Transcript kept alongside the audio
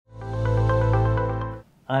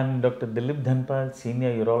I'm Dr. Dilip Dhanpal,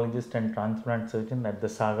 Senior Urologist and Transplant Surgeon at the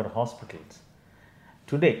Sagar Hospitals.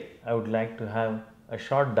 Today, I would like to have a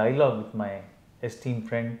short dialogue with my esteemed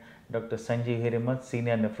friend Dr. Sanjeev Hiremath,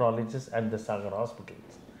 Senior Nephrologist at the Sagar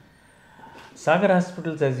Hospitals. Sagar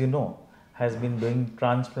Hospitals, as you know, has been doing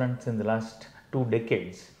transplants in the last 2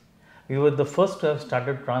 decades. We were the first to have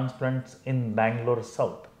started transplants in Bangalore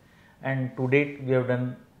South, and to date we have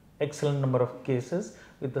done excellent number of cases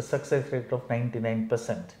with a success rate of 99%.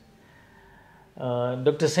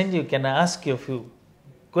 Dr. Sanjeev, can I ask you a few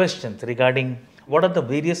questions regarding what are the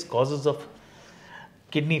various causes of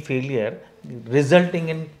kidney failure resulting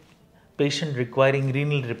in patient requiring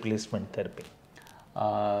renal replacement therapy?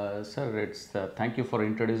 Sir, thank you for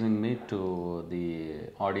introducing me to the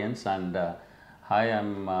audience. And hi,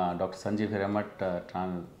 I'm Dr. Sanjeev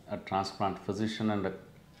Hiremath, a transplant physician and a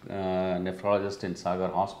nephrologist in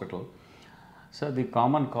Sagar Hospital. So the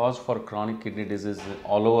common cause for chronic kidney disease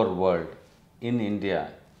all over world, in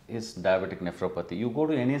India, is diabetic nephropathy. You go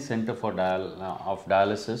to any center for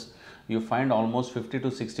dialysis, you find almost 50 to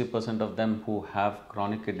 60% of them who have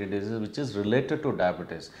chronic kidney disease, which is related to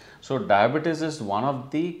diabetes. So diabetes is one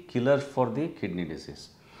of the killers for the kidney disease.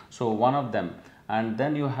 So one of them, and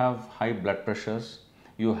then you have high blood pressures,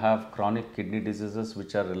 you have chronic kidney diseases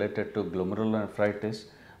which are related to glomerulonephritis.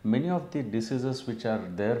 Many of the diseases which are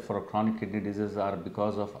there for chronic kidney disease are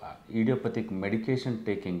because of idiopathic medication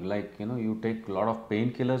taking, like you take a lot of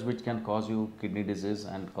painkillers which can cause you kidney disease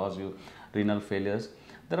and cause you renal failures.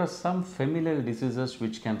 There are some familial diseases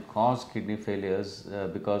which can cause kidney failures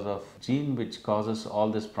because of gene which causes all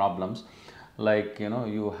these problems. Like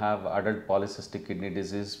you have adult polycystic kidney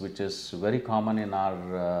disease, which is very common in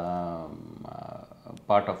our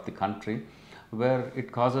part of the country, where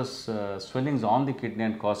it causes swellings on the kidney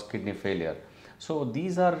and cause kidney failure. So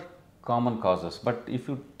these are common causes, but if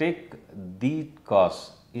you take the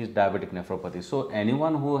cause is diabetic nephropathy. So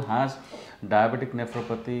anyone who has diabetic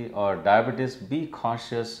nephropathy or diabetes, be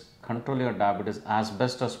cautious, control your diabetes as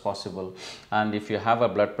best as possible. And if you have a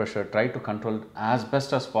blood pressure, try to control it as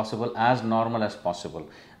best as possible, as normal as possible.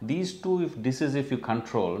 These two diseases, if you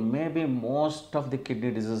control, maybe most of the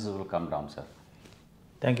kidney diseases will come down, sir.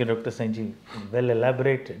 Thank you, Dr. Sanjeev. Well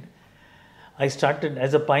elaborated. I started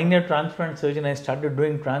as a pioneer transplant surgeon. I started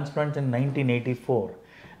doing transplants in 1984,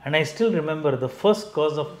 and I still remember the first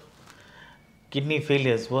cause of kidney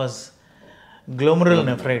failures was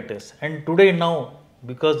glomerulonephritis. And today, now,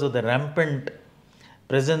 because of the rampant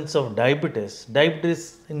presence of diabetes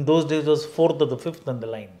in those days was 4th or the 5th on the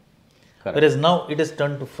line. Correct. Whereas now it has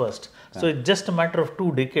turned to first. Correct. So it's just a matter of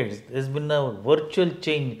 2 decades. There's been a virtual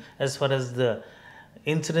change as far as the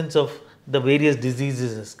incidence of the various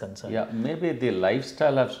diseases is concerned. Yeah, maybe the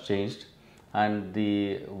lifestyle has changed, and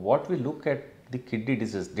what we look at the kidney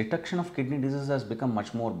disease, detection of kidney disease has become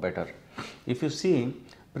much more better. If you see,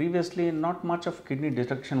 previously not much of kidney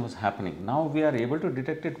detection was happening. Now we are able to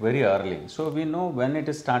detect it very early. So we know when it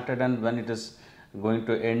is started and when it is going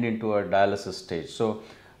to end into a dialysis stage. So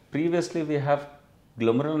previously we have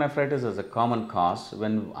glomerulonephritis as a common cause.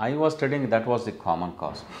 When I was studying, that was the common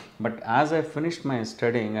cause. But as I finished my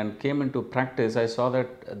studying and came into practice, I saw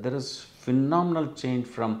that there is phenomenal change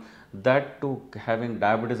from that to having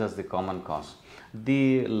diabetes as the common cause.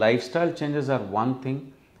 The lifestyle changes are one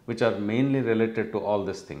thing which are mainly related to all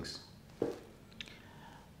these things.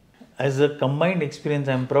 As a combined experience,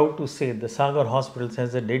 I am proud to say the Sagar Hospitals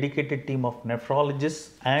has a dedicated team of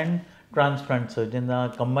nephrologists and transplant surgeons.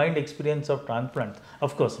 A combined experience of transplants,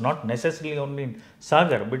 of course, not necessarily only in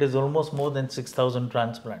Sagar, but it is almost more than 6,000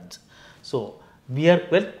 transplants. So we are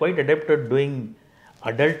quite adept at doing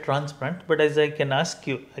adult transplants. But as I can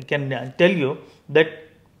tell you that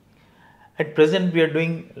at present we are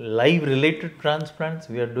doing live related transplants,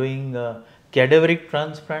 we are doing cadaveric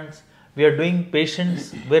transplants, we are doing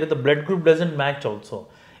patients where the blood group doesn't match also.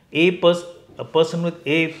 A person with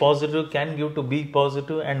A positive can give to B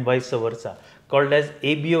positive and vice versa, called as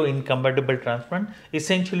ABO incompatible transplant,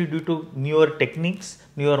 essentially due to newer techniques,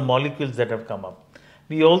 newer molecules that have come up.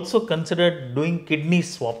 We also considered doing kidney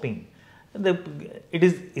swapping. It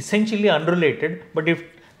is essentially unrelated, but if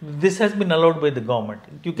this has been allowed by the government,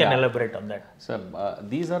 you can elaborate on that. So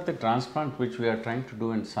these are the transplants which we are trying to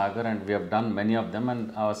do in Sagar, and we have done many of them,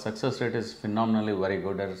 and our success rate is phenomenally very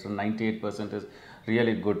good. 98% is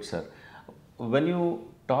really good, sir. When you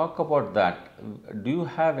talk about that, do you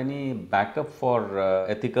have any backup for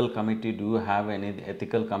ethical committee? Do you have any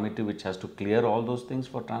ethical committee which has to clear all those things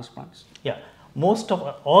for transplants? Yeah, most of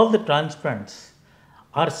all the transplants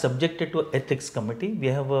are subjected to ethics committee. We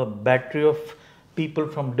have a battery of people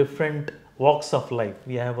from different walks of life.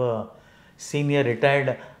 We have a senior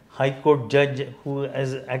retired High Court judge who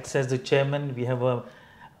acts as the chairman. We have a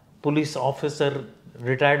police officer,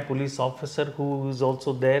 retired police officer who is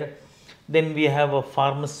also there. Then we have a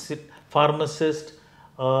pharmacist,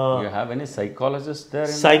 You have any psychologists there?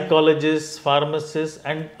 psychologists, pharmacists,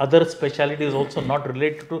 and other specialties also not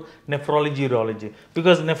related to nephrology, urology.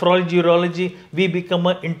 Because nephrology, urology, we become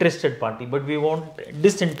an interested party, but we want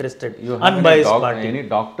disinterested, You have unbiased party. any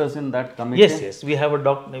doctors in that committee? Yes, we have a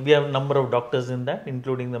number of doctors in that,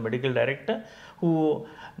 including the medical director, who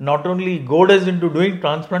not only goad us into doing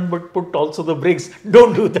transplant, but put also the brakes.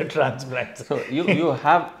 Don't do the transplants. So you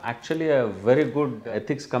have actually a very good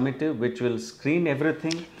ethics committee which will screen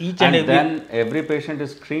everything, then every patient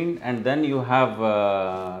is screened, and then you have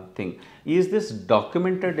thing. Is this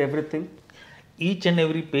documented everything? Each and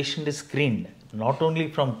every patient is screened, not only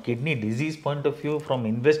from kidney disease point of view, from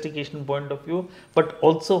investigation point of view, but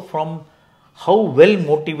also from how well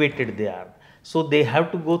motivated they are. So they have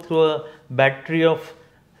to go through a battery of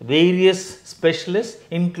various specialists,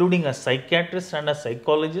 including a psychiatrist and a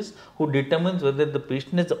psychologist, who determines whether the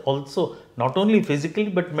patient is also not only physically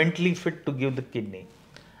but mentally fit to give the kidney,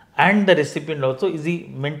 and the recipient also, is he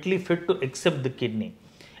mentally fit to accept the kidney.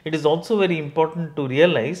 It is also very important to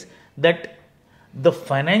realize that the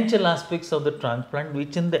financial aspects of the transplant,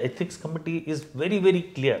 which in the ethics committee is very, very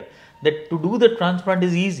clear, that to do the transplant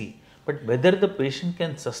is easy, but whether the patient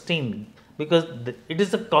can sustain, because it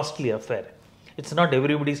is a costly affair. It's not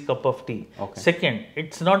everybody's cup of tea. Okay. Second,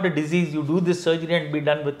 it's not a disease, you do this surgery and be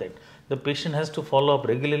done with it. The patient has to follow up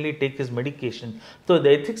regularly, take his medication. So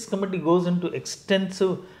the ethics committee goes into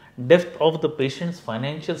extensive depth of the patient's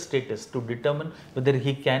financial status to determine whether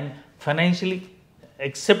he can financially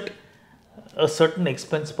accept a certain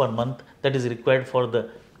expense per month that is required for the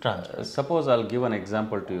transplant. Suppose I'll give an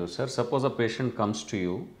example to you, sir. Suppose a patient comes to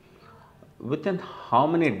you. Within how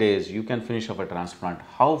many days you can finish up a transplant?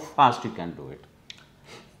 How fast you can do it?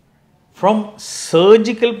 From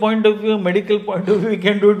surgical point of view, medical point of view, we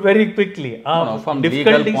can do it very quickly. From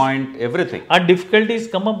legal point, everything. Our difficulties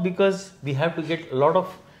come up because we have to get a lot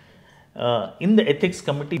of, in the ethics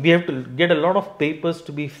committee, we have to get a lot of papers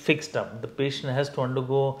to be fixed up. The patient has to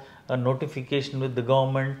undergo a notification with the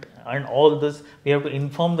government and all this. We have to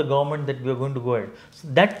inform the government that we are going to go ahead. So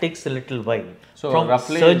that takes a little while. So from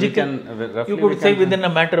roughly, surgical, roughly you could say within a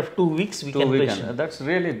matter of 2 weeks we can patient. That's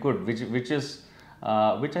really good,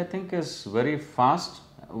 which I think is very fast.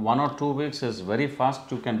 1 or 2 weeks is very fast.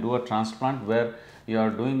 You can do a transplant where you are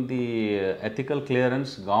doing the ethical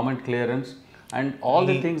clearance, government clearance, and all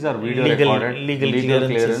the things are video recorded, legal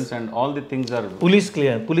clearance, and all the things are police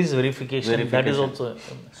verification. That is also.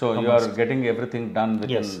 So you are getting everything done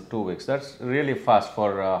within 2 weeks. That's really fast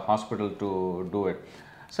for a hospital to do it.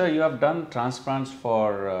 So you have done transplants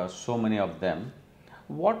for so many of them.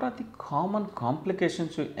 What are the common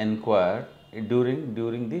complications you inquire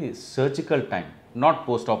during the surgical time, not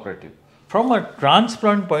post-operative? From a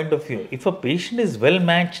transplant point of view, if a patient is well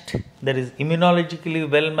matched, that is immunologically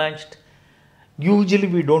well matched, usually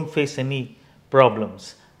we don't face any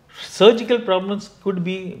problems. Surgical problems could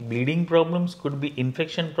be bleeding problems, could be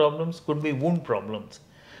infection problems, could be wound problems.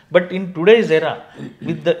 But in today's era,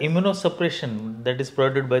 with the immunosuppression that is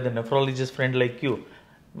provided by the nephrologist friend like you,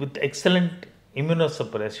 with excellent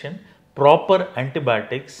immunosuppression, proper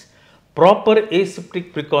antibiotics, proper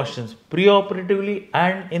aseptic precautions, preoperatively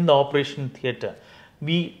and in the operation theatre,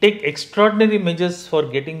 we take extraordinary measures for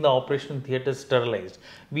getting the operation theatre sterilized.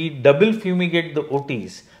 We double fumigate the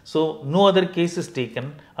OTs, so no other case is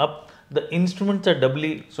taken up. The instruments are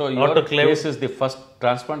doubly autoclaved. So your case is the first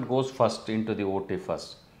transplant goes first into the OT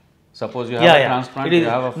first. Suppose you have a transplant, you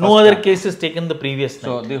have a first no other case is taken the previous night.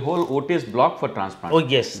 So the whole OT is blocked for transplant. Oh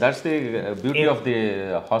yes. That's the beauty of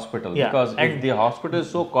the hospital. Because if the hospital is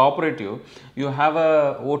so cooperative, you have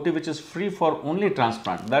a OT which is free for only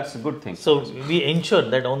transplant. That's a good thing. So we ensure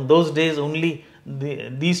that on those days only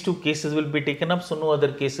these 2 cases will be taken up. So no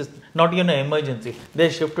other cases, not even an emergency, they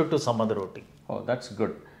are shifted to some other OT. Oh, that's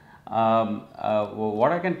good.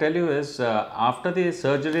 What I can tell you is after the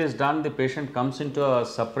surgery is done, the patient comes into a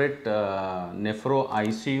separate nephro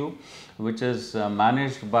ICU, which is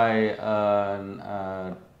managed by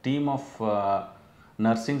a team of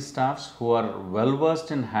nursing staffs who are well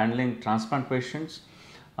versed in handling transplant patients,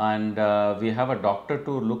 and we have a doctor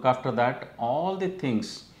to look after that. All the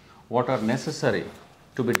things what are necessary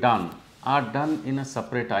to be done are done in a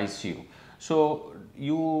separate ICU. So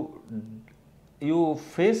you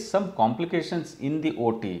face some complications in the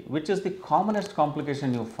OT. Which is the commonest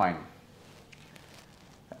complication you find?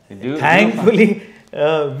 Thankfully,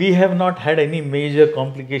 we have not had any major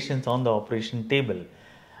complications on the operation table.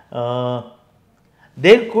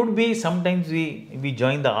 There could be sometimes we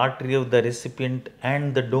join the artery of the recipient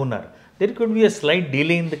and the donor. There could be a slight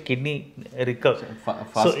delay in the kidney recovery.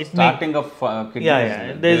 So it starting of kidney.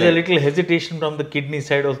 There is a little hesitation from the kidney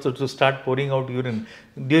side also to start pouring out urine.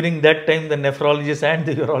 During that time, the nephrologist and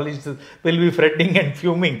the urologist will be fretting and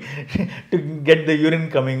fuming to get the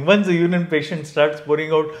urine coming. Once the urine patient starts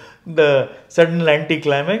pouring out the sudden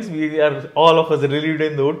anticlimax, we are all of us relieved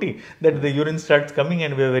in the OT that the urine starts coming,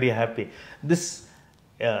 and we are very happy. This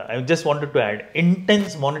I just wanted to add,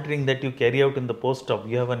 intense monitoring that you carry out in the post-op.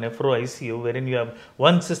 You have a nephro ICU wherein you have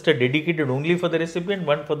one sister dedicated only for the recipient,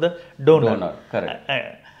 one for the donor. Correct.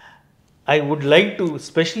 I would like to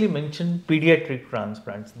specially mention pediatric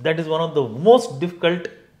transplants. That is one of the most difficult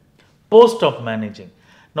post-op managing.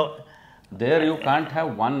 Now, there you can't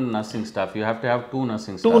have one nursing staff. You have to have two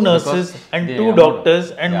nursing staff. Two nurses and two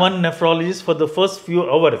doctors and one nephrologist for the first few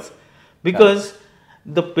hours, because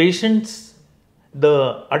the patients,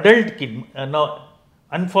 the adult kid, now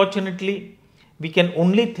unfortunately we can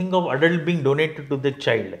only think of adult being donated to the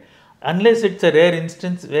child, unless it's a rare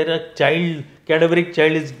instance where a child, cadaveric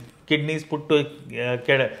child is kidney is put to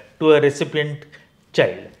a recipient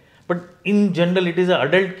child. But in general, it is an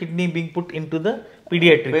adult kidney being put into the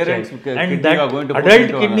pediatric child, and that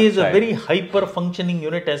adult kidney is a very hyper functioning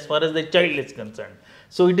unit as far as the child is concerned.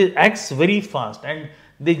 So it acts very fast, and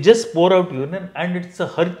they just pour out urine, and it's a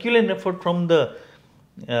Herculean effort from the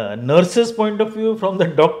nurse's point of view, from the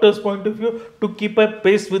doctor's point of view, to keep up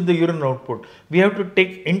pace with the urine output. We have to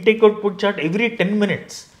take intake output chart every 10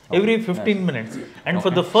 minutes, every 15 minutes, and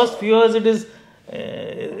for the first few hours it is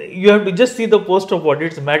you have to just see the post-op ward.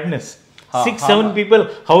 It's madness. 6-7 people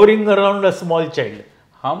hovering around a small child.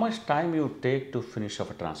 How much time you take to finish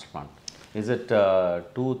off a transplant? Is it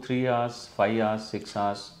 2-3 hours, 5 hours, 6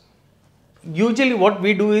 hours? Usually what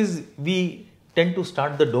we do is we tend to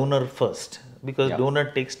start the donor first, because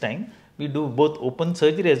donor takes time. We do both open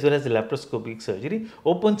surgery as well as laparoscopic surgery.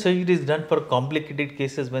 Open surgery is done for complicated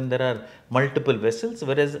cases when there are multiple vessels,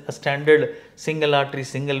 whereas a standard single artery,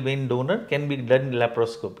 single vein donor can be done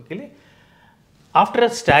laparoscopically. After a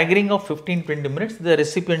staggering of 15-20 minutes, the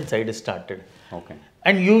recipient side is started. Okay.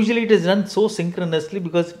 And usually it is done so synchronously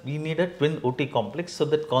because we need a twin OT complex, so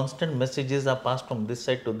that constant messages are passed from this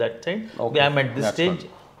side to that side. Okay. I am at this stage,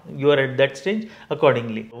 you are at that stage,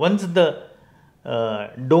 accordingly. Once the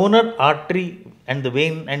donor artery and the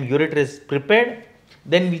vein and ureter is prepared,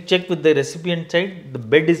 then we check with the recipient side, the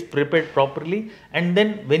bed is prepared properly, and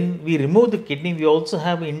then when we remove the kidney, we also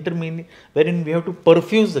have an intermediate wherein we have to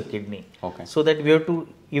perfuse the kidney. Okay. So that we have to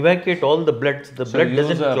evacuate all the blood. So the blood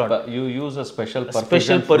doesn't clot. You use a special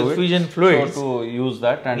perfusion fluid. So to use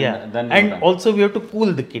that, and then and also we have to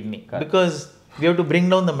cool the kidney. Correct. Because we have to bring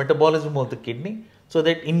down the metabolism of the kidney, so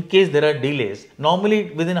that in case there are delays,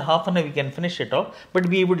 normally within half an hour we can finish it off, but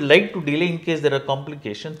we would like to delay in case there are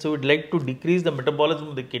complications. So we would like to decrease the metabolism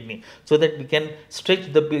of the kidney so that we can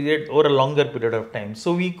stretch the period over a longer period of time.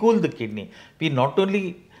 So we cool the kidney. We not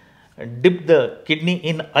only dip the kidney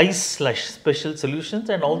in ice/special solutions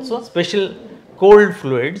and also special cold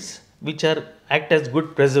fluids which act as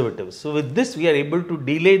good preservatives. So with this we are able to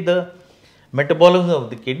delay the metabolism of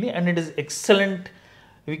the kidney, and it is excellent.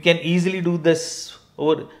 We can easily do this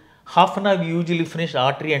over half an hour. We usually finish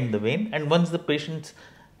artery and the vein, and once the patient's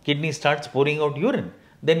kidney starts pouring out urine,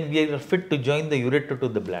 then we are fit to join the ureter to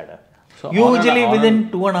the bladder. So usually within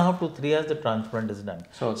 2.5 to 3 hours the transplant is done.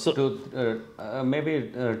 So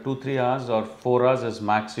maybe 2-3 hours or 4 hours is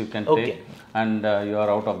max you can take, and you are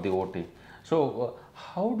out of the OT. So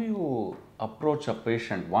how do you approach a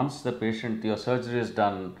patient once your surgery is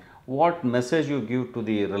done? What message you give to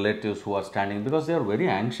the relatives who are standing, because they are very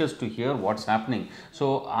anxious to hear what's happening.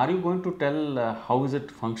 So are you going to tell how is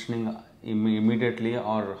it functioning immediately,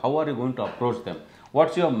 or how are you going to approach them?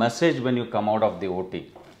 What's your message when you come out of the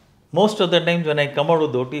OT? Most of the times when I come out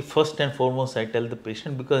of the OT, first and foremost I tell the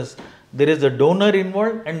patient, because there is a donor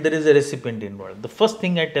involved and there is a recipient involved. The first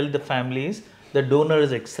thing I tell the family is the donor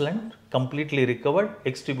is excellent, completely recovered,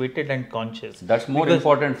 extubated and conscious. That's more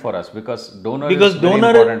important for us, because donor is very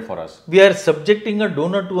important for us. We are subjecting a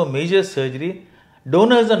donor to a major surgery.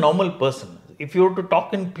 Donor is a normal person. If you were to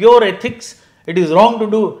talk in pure ethics, it is wrong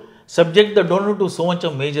to subject the donor to so much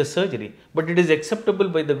of major surgery. But it is acceptable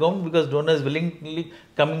by the government because donor is willingly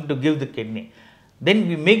coming to give the kidney. Then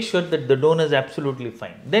we make sure that the donor is absolutely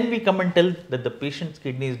fine. Then we come and tell that the patient's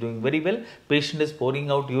kidney is doing very well, patient is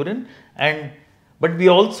pouring out urine, but we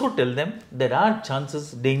also tell them there are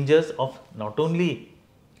chances, dangers of not only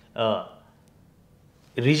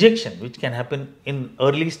rejection, which can happen in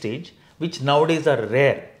early stage, which nowadays are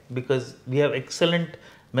rare because we have excellent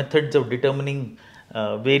methods of determining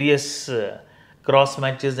various cross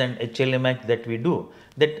matches and HLA match that we do,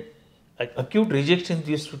 that acute rejections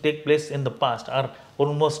used to take place in the past are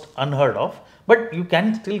almost unheard of, but you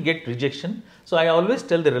can still get rejection. So I always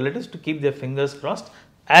tell the relatives to keep their fingers crossed.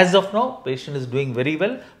 As of now, patient is doing very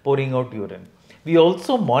well, pouring out urine. We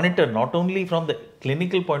also monitor not only from the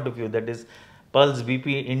clinical point of view, that is pulse,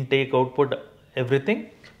 BP, intake, output, everything,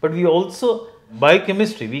 but we also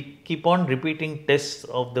biochemistry, we keep on repeating tests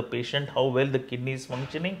of the patient, how well the kidney is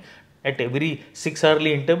functioning at every 6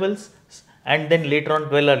 hourly intervals, and then later on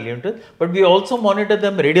 12 hourly intervals. But we also monitor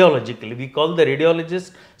them radiologically. We call the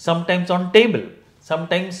radiologist sometimes on table,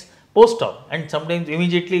 sometimes post-op, and sometimes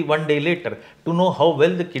immediately one day later, to know how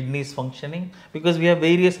well the kidney is functioning, because we have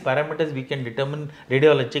various parameters we can determine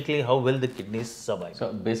radiologically how well the kidney is surviving.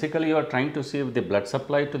 So basically you are trying to see if the blood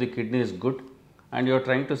supply to the kidney is good, and you are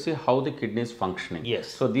trying to see how the kidney is functioning. Yes.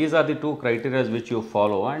 So these are the two criteria which you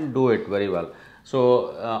follow and do it very well.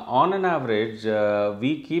 So on an average,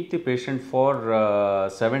 we keep the patient for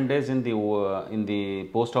 7 days in the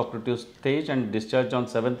post-operative stage and discharge on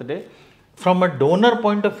 7th day. From a donor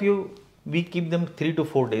point of view, we keep them 3 to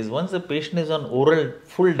 4 days. Once the patient is on oral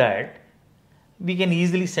full diet, we can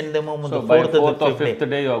easily send them home on the 4th or the 5th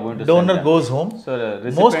day. You are going to donor send them. goes home.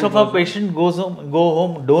 So most of our patients go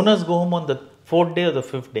home. Donors go home on the 4th day or the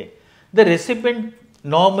 5th day. The recipient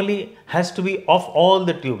normally has to be off all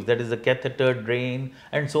the tubes, that is the catheter, drain,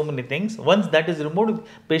 and so many things. Once that is removed,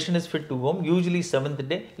 patient is fit to go home. Usually 7th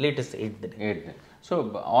day, latest 8th day. 8th day.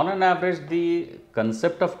 So on an average, the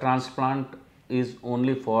concept of transplant is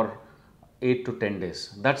only for 8 to 10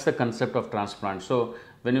 days. That's the concept of transplant. So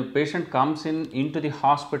when a patient comes into the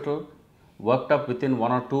hospital, worked up within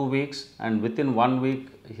 1 or 2 weeks, and within 1 week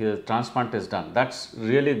his transplant is done. That's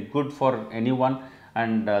really good for anyone,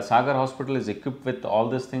 and Sagar Hospital is equipped with all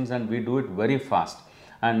these things, and we do it very fast.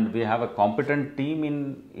 And we have a competent team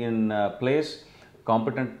in place.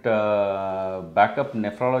 Competent backup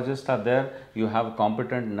nephrologists are there. You have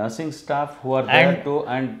competent nursing staff who are there too,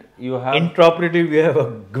 and you have intraoperative. We have a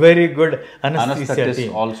very good anesthesia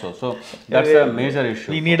team also. So that's a major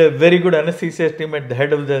issue. We need a very good anesthesia team at the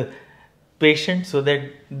head of the patient, so that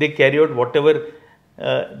they carry out whatever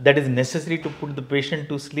that is necessary to put the patient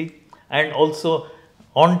to sleep, and also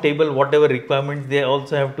on table whatever requirements they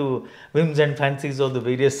also have to whims and fancies of the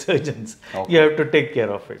various surgeons. Okay. You have to take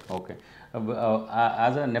care of it. Okay.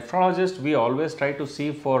 As a nephrologist, we always try to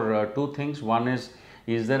see for two things. One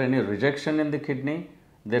is there any rejection in the kidney?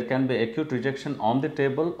 There can be acute rejection on the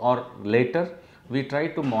table or later. We try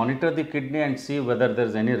to monitor the kidney and see whether there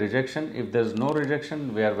is any rejection. If there is no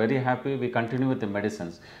rejection, we are very happy. We continue with the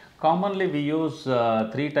medicines. Commonly, we use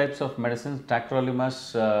 3 types of medicines: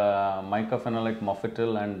 tacrolimus, mycophenolate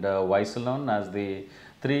mofetil, and vicelone as the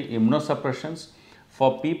 3 immunosuppressions.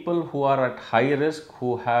 For people who are at high risk,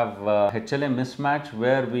 who have HLA mismatch,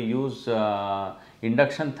 where we use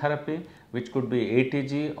induction therapy, which could be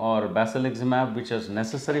ATG or basiliximab, which is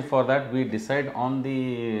necessary for that, we decide on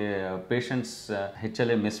the patient's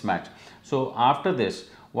HLA mismatch. So after this,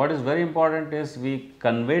 what is very important is we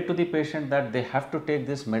convey to the patient that they have to take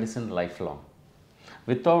this medicine lifelong.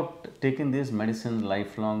 Without taking this medicine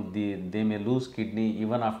lifelong, they may lose kidney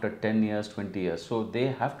even after 10 years, 20 years. So they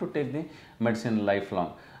have to take the medicine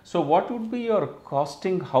lifelong. So what would be your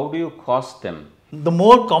costing? How do you cost them? The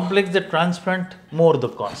more complex the transplant, more the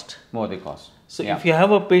cost. More the cost. So if you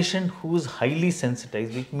have a patient who is highly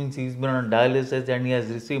sensitized, which means he's been on dialysis and he has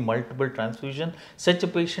received multiple transfusion, such a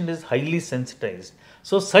patient is highly sensitized.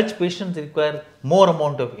 So such patients require more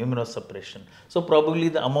amount of immunosuppression. So probably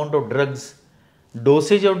the amount of drugs,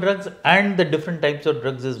 dosage of drugs and the different types of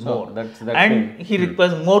drugs is more, and he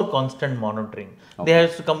requires more constant monitoring. Okay. They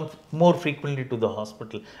have to come more frequently to the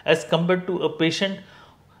hospital as compared to a patient,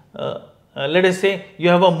 let us say you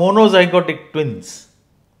have a monozygotic twins,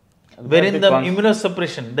 wherein the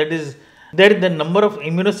immunosuppression, that is there the number of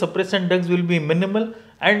immunosuppressant drugs will be minimal,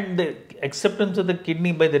 and the acceptance of the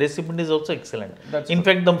kidney by the recipient is also excellent. In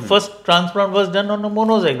fact, the first transplant was done on a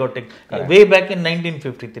monozygotic way back in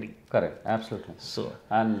 1953. Correct, absolutely. So,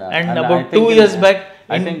 and about 2 years back,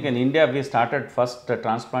 I think in India we started first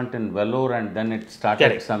transplant in Vellore, and then it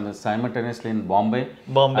started simultaneously in Bombay.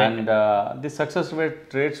 And the success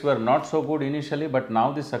rates were not so good initially, but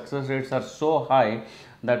now the success rates are so high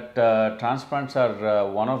that transplants are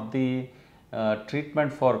one of the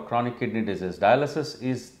treatment for chronic kidney disease. Dialysis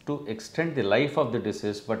is to extend the life of the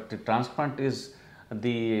disease, but the transplant is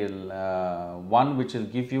the one which will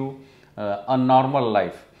give you a normal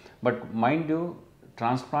life. But mind you,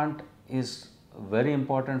 transplant is very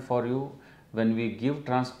important for you. When we give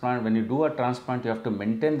transplant, when you do a transplant, you have to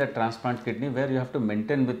maintain the transplant kidney, where you have to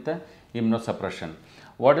maintain with the immunosuppression.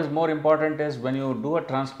 What is more important is when you do a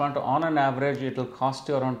transplant, on an average it will cost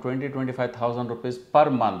you around 20-25,000 rupees per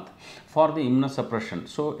month for the immunosuppression.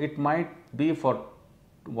 So it might be for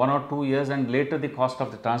 1 or 2 years, and later the cost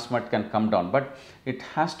of the transplant can come down, but it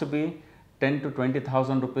has to be 10 to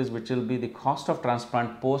 20,000 rupees, which will be the cost of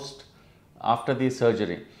transplant post after the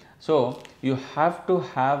surgery. So you have to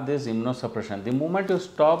have this immunosuppression. The moment you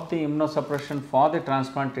stop the immunosuppression for the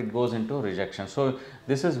transplant, it goes into rejection. So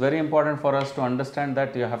this is very important for us to understand,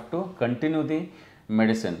 that you have to continue the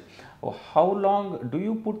medicine. How long do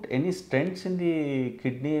you put any stents in the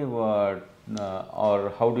kidney, or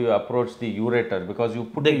how do you approach the ureter? Because you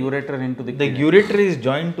put the ureter into the kidney. The ureter is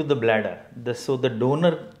joined to the bladder. So the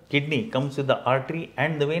donor kidney comes with the artery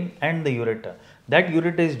and the vein and the ureter. That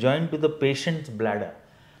ureter is joined to the patient's bladder.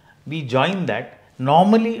 We join that.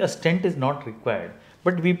 Normally a stent is not required,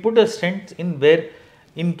 but we put a stent in where,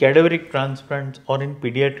 in cadaveric transplants or in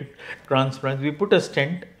pediatric transplants, we put a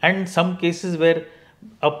stent, and some cases where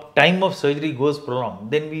a time of surgery goes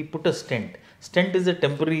prolonged, then we put a stent. Stent is a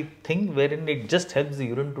temporary thing wherein it just helps the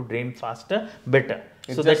urine to drain faster, better.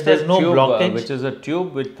 It's so that there's no tube, blockage. Which is a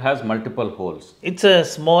tube which has multiple holes. It's a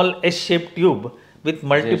small S-shaped tube with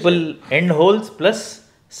multiple end holes plus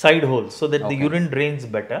side holes, so that the urine drains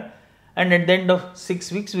better. And at the end of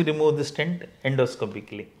 6 weeks, we remove the stent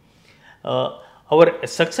endoscopically. Our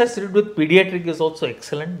success rate with pediatric is also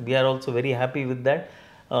excellent. We are also very happy with that.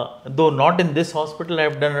 Though not in this hospital, I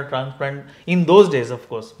have done a transplant. In those days, of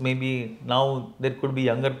course, maybe now there could be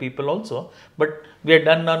younger people also, but we had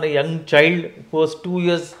done on a young child who was 2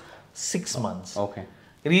 years, 6 months. Okay.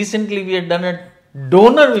 Recently, we had done a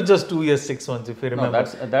donor which was 2 years, 6 months, if you remember.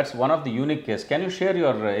 No, that's one of the unique case. Can you share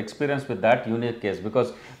your experience with that unique case?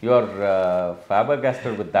 Because you are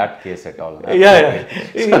flabbergasted with that case at all. Yeah.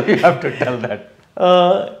 So you have to tell that.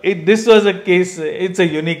 This was a case, it's a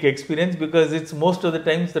unique experience because it's most of the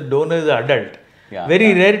times the donor is adult.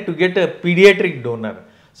 Very rare to get a pediatric donor.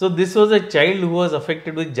 So this was a child who was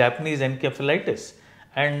affected with Japanese encephalitis,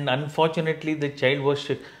 and unfortunately the child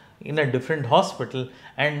was in a different hospital,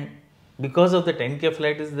 and because of that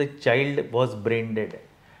encephalitis the child was brain dead.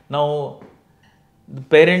 Now the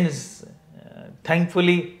parents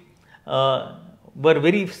thankfully were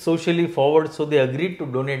very socially forward, so they agreed to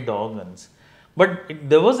donate the organs. But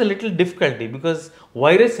there was a little difficulty because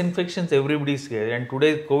virus infections everybody is scared, and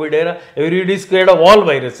today's COVID era everybody is scared of all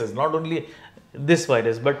viruses, not only this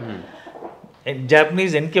virus but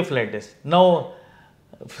Japanese encephalitis. Now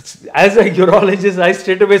as a urologist I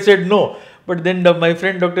straight away said no, but then my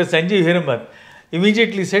friend Dr. Sanjeev Hiremath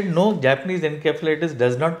immediately said no, Japanese encephalitis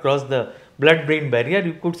does not cross the blood-brain barrier,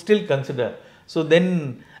 you could still consider. So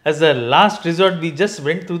then as a last resort, we just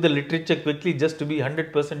went through the literature quickly just to be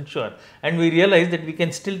 100% sure, and we realized that we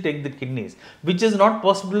can still take the kidneys, which is not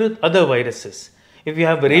possible with other viruses. If you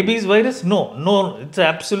have rabies virus, no, it's an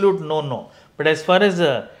absolute no. But as far as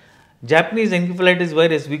Japanese encephalitis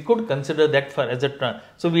virus, we could consider that for as a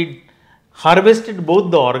so we harvested both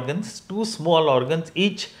the organs, 2 small organs,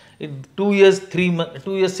 each 2 years,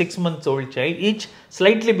 6 months old child, each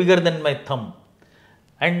slightly bigger than my thumb,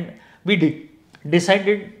 and we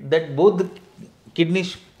decided that both the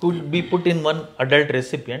kidneys could be put in one adult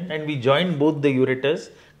recipient, and we joined both the ureters,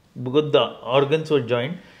 both the organs were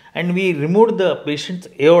joined, and we removed the patient's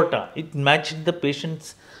aorta. It matched the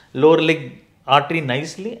patient's lower leg artery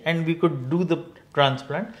nicely, and we could do the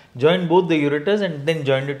transplant, joined both the ureters and then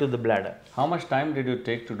joined it to the bladder. How much time did you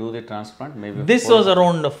take to do the transplant? Maybe this was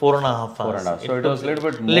around 4.5 hours. 4.5 hours. So it was a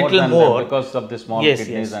little bit more than that because of the small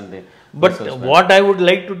kidneys and the... But what I would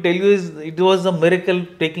like to tell you is it was a miracle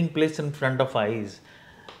taking place in front of our eyes.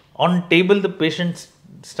 On table the patient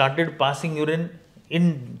started passing urine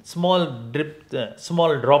in small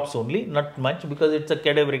drops only, not much because it's a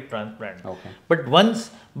cadaveric transplant. But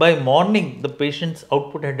once by morning the patient's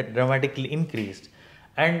output had dramatically increased,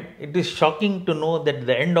 and it is shocking to know that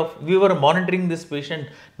the end of, we were monitoring this patient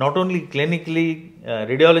not only clinically,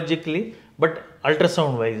 radiologically, but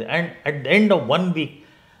ultrasound wise, and at the end of 1 week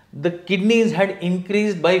the kidneys had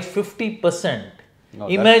increased by 50%.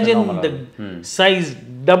 Imagine the size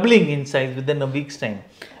doubling in size within a week's time.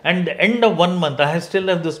 And the end of 1 month, I still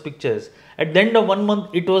have those pictures. At the end of 1 month,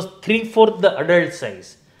 it was 3/4 the adult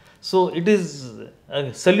size. So it is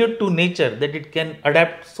a salute to nature that it can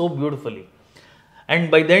adapt so beautifully.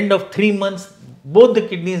 And by the end of 3 months, both the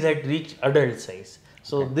kidneys had reached adult size.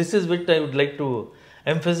 So this is what I would like to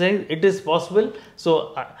emphasize. It is possible.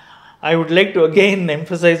 So I would like to again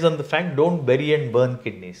emphasize on the fact, don't bury and burn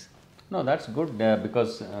kidneys. No, that's good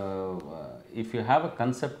because if you have a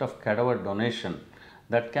concept of cadaver donation,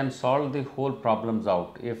 that can solve the whole problems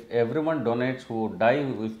out. If everyone donates who die,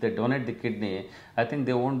 if they donate the kidney, I think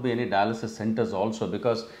there won't be any dialysis centers also,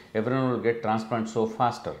 because everyone will get transplant so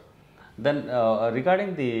faster. Then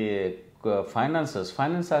regarding the finance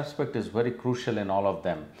aspect is very crucial in all of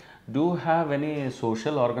them. Do you have any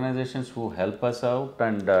social organizations who help us out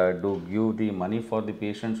and do give the money for the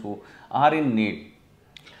patients who are in need?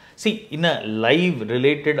 See, in a live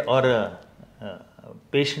related or a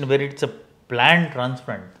patient where it's a planned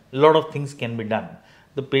transplant, a lot of things can be done.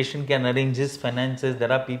 The patient can arrange his finances,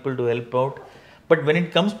 there are people to help out. But when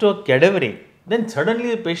it comes to a cadaveric, then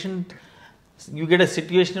suddenly the patient, you get a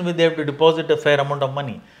situation where they have to deposit a fair amount of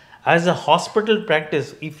money. As a hospital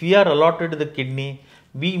practice, if we are allotted the kidney,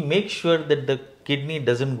 we make sure that the kidney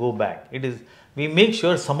doesn't go back. We make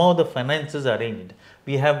sure somehow the finances are arranged.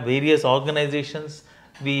 We have various organizations,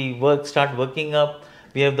 we start working up.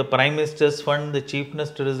 We have the Prime Minister's Fund, the Chief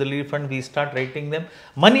Minister's Relief Fund, we start writing them.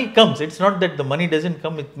 Money comes, it's not that the money doesn't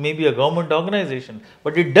come, it may be a government organization,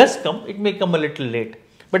 but it does come, it may come a little late.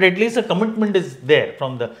 But at least a commitment is there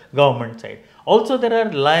from the government side. Also there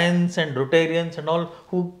are Lions and Rotarians and all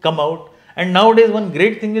who come out. And nowadays one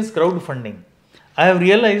great thing is crowdfunding. I have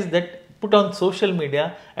realized that put on social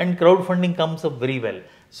media and crowdfunding comes up very well.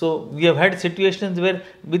 So we have had situations where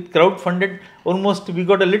with crowdfunded, almost we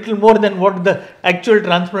got a little more than what the actual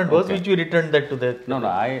transplant was, which we returned that to the... No,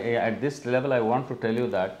 at this level I want to tell you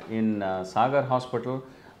that in Sagar Hospital,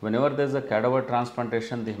 whenever there is a cadaver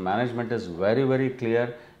transplantation, the management is very, very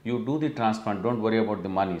clear. You do the transplant, don't worry about the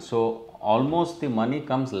money. So almost the money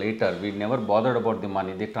comes later. We never bothered about the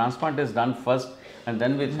money. The transplant is done first and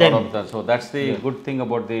then we thought of that. So that's the good thing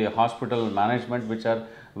about the hospital management, which are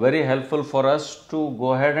very helpful for us to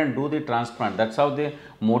go ahead and do the transplant. That's how they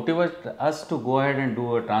motivate us to go ahead and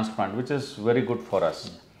do a transplant, which is very good for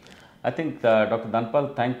us. I think Dr.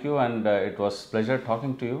 Dhanpal, thank you, and it was pleasure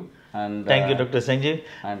talking to you. And thank you, Dr.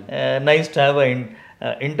 Sanjeev. Nice to have an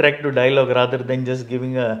interactive dialogue rather than just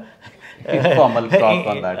giving a informal talk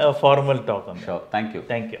on that. A formal talk on that. Sure. Thank you.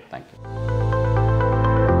 Thank you. Thank you.